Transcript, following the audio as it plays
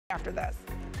after this.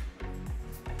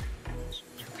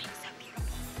 You're being so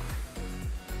beautiful.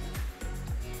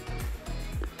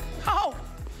 Oh!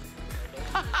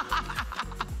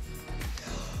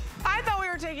 I thought we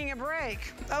were taking a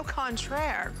break. Au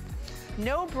contraire.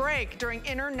 No break during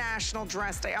International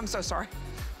Dress Day. I'm so sorry.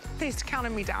 They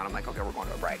counted me down. I'm like, okay, we're going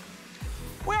to a break.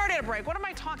 We already had a break. What am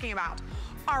I talking about?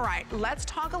 All right, let's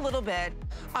talk a little bit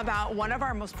about one of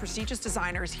our most prestigious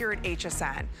designers here at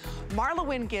HSN. Marla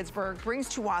Wynne brings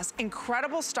to us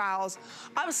incredible styles,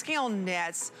 upscale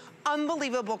knits,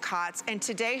 unbelievable cuts, and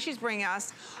today she's bringing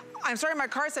us, I'm sorry my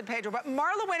card said Pedro, but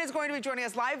Marla Wynne is going to be joining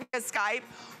us live via Skype.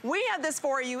 We have this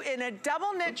for you in a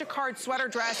double knit Jacquard sweater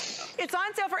dress. It's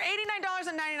on sale for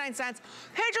 $89.99.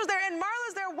 Pedro's there and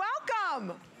Marla's there,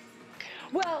 welcome.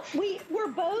 Well, we're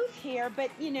both here,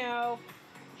 but you know,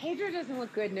 Pedro doesn't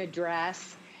look good in a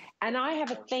dress, and I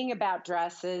have a thing about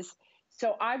dresses,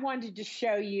 so I wanted to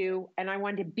show you, and I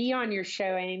wanted to be on your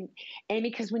show, Amy,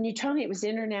 because when you told me it was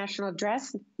International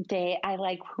Dress Day, I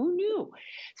like, who knew?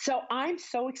 So I'm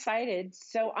so excited,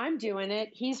 so I'm doing it,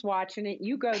 he's watching it,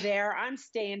 you go there, I'm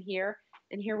staying here,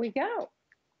 and here we go.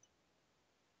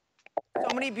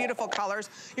 So many beautiful colors.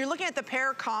 You're looking at the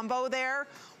pear combo there.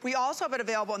 We also have it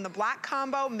available in the black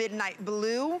combo, midnight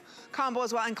blue combo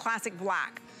as well, and classic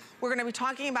black. We're gonna be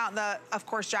talking about the, of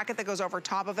course, jacket that goes over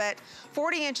top of it.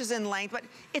 40 inches in length, but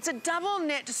it's a double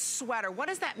knit sweater. What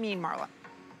does that mean, Marla?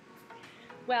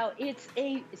 Well, it's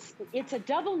a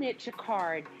double knit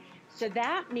jacquard. So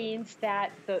that means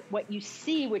that what you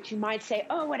see, which you might say,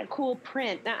 oh, what a cool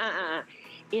print.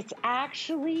 It's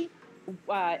actually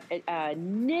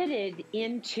knitted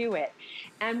into it.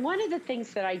 And one of the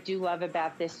things that I do love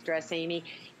about this dress, Amy,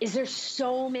 is there's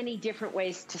so many different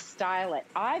ways to style it.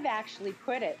 I've actually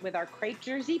put it with our crepe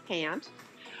jersey pant,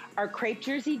 our crepe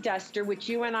jersey duster, which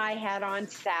you and I had on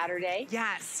Saturday.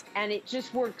 Yes. And it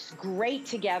just works great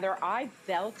together. I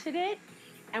belted it,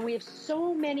 and we have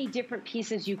so many different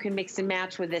pieces you can mix and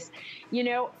match with this. You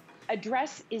know, a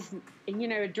dress is, you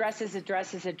know, a dress is a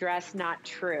dress is a dress, not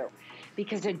true.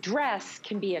 Because a dress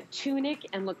can be a tunic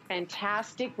and look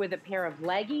fantastic with a pair of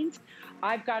leggings.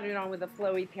 I've got it on with a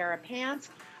flowy pair of pants.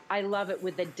 I love it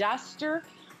with a duster.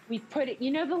 We've put it, you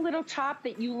know the little top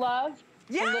that you love?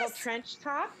 Yes! The little trench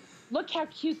top? Look how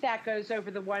cute that goes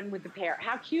over the one with the pair.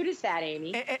 How cute is that,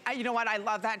 Amy? You know what? I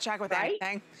love that jacket with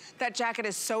anything. That jacket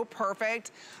is so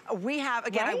perfect. We have,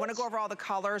 again, I want to go over all the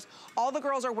colors. All the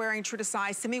girls are wearing true to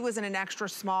size. Simi was in an extra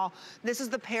small. This is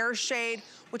the pear shade,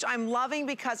 which I'm loving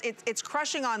because it's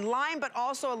crushing on lime, but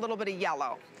also a little bit of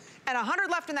yellow. And 100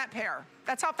 left in that pair.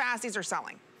 That's how fast these are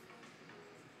selling.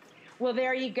 Well,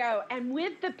 there you go. And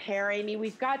with the pair, Amy,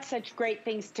 we've got such great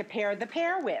things to pair the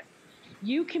pair with.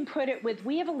 You can put it with,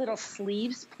 we have a little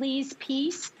sleeves please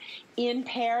piece in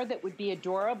pair that would be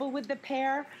adorable with the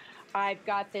pair. I've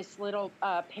got this little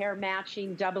pair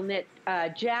matching double knit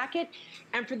jacket.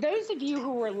 And for those of you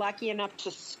who were lucky enough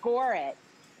to score it,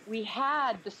 we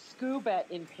had the scuba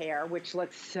in pair, which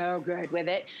looks so good with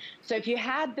it. So if you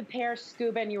had the pair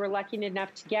scuba and you were lucky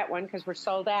enough to get one because we're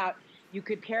sold out, you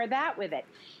could pair that with it.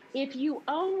 If you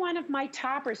own one of my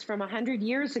toppers from 100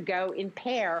 years ago in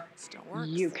pear,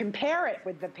 you can pair it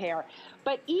with the pear.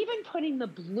 But even putting the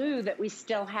blue that we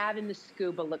still have in the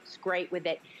scuba looks great with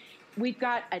it. We've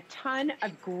got a ton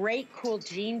of great cool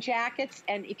jean jackets.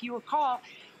 And if you recall,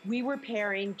 we were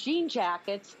pairing jean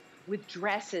jackets with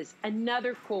dresses,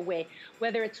 another cool way.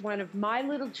 Whether it's one of my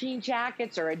little jean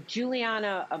jackets or a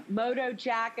Giuliana Moto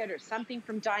jacket or something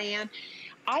from Diane,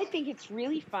 I think it's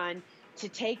really fun to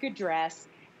take a dress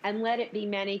and let it be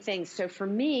many things. So for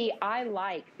me, I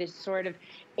like this sort of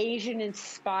Asian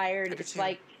inspired, it's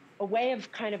like a way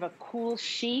of kind of a cool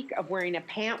chic of wearing a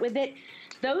pant with it.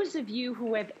 Those of you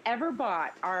who have ever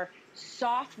bought our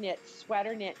soft knit,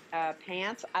 sweater knit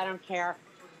pants, I don't care.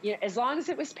 You know, as long as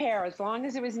it was pear, as long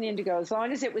as it was an indigo, as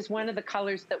long as it was one of the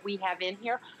colors that we have in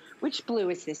here. Which blue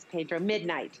is this, Pedro?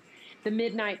 Midnight. The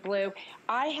midnight blue.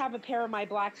 I have a pair of my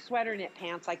black sweater knit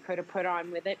pants I could have put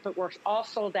on with it, but we're all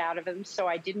sold out of them, so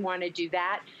I didn't want to do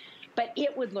that. But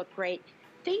it would look great.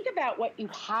 Think about what you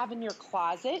have in your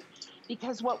closet,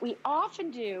 because what we often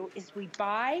do is we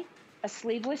buy a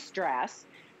sleeveless dress,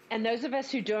 and those of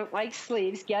us who don't like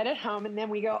sleeves get it home, and then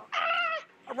we go,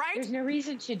 ah! Right? There's no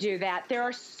reason to do that. There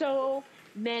are so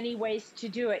many ways to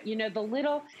do it. You know, the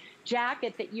little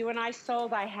jacket that you and I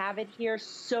sold, I have it here,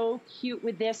 so cute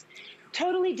with this.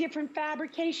 Totally different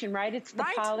fabrication, right? It's the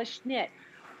polished knit.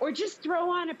 Or just throw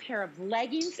on a pair of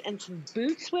leggings and some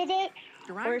boots with it.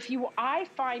 Or if you, I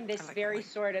find this very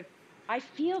sort of, I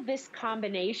feel this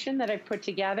combination that I've put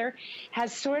together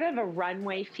has sort of a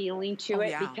runway feeling to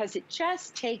it because it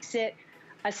just takes it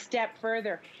a step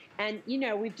further. And, you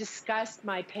know, we've discussed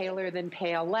my paler than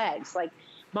pale legs. Like,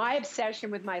 my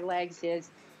obsession with my legs is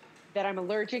that I'm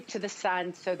allergic to the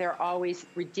sun, so they're always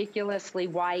ridiculously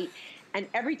white. And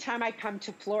every time I come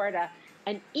to Florida,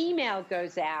 an email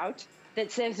goes out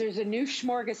that says there's a new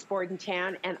smorgasbord in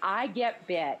town, and I get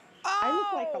bit. I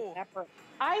look like a Oh! leper.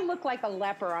 I look like a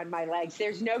leper on my legs.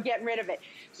 There's no getting rid of it.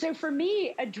 So for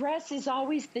me, a dress is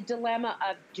always the dilemma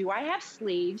of, do I have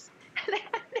sleeves?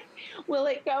 Will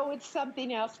it go with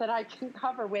something else that I can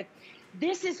cover with?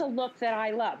 This is a look that I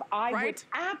love. I would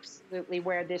absolutely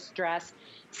wear this dress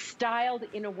styled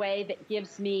in a way that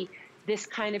gives me this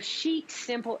kind of chic,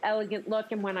 simple, elegant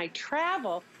look. And when I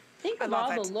travel, think of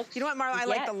all the looks. You know what, Marla? I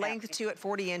like the length too at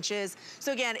 40 inches.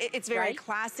 So again, it's very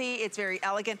classy. It's very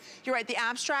elegant. You're right. The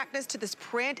abstractness to this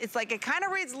print, it's like it kind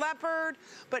of reads leopard,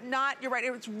 but not. You're right.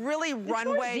 It's really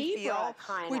runway feel.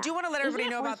 We do want to let everybody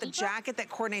know about the jacket that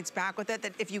coordinates back with it.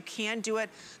 That if you can do it,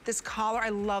 this collar. I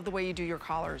love the way you do your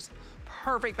collars.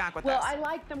 Perfect back with this. Well, I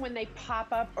like them when they pop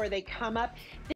up or they come up.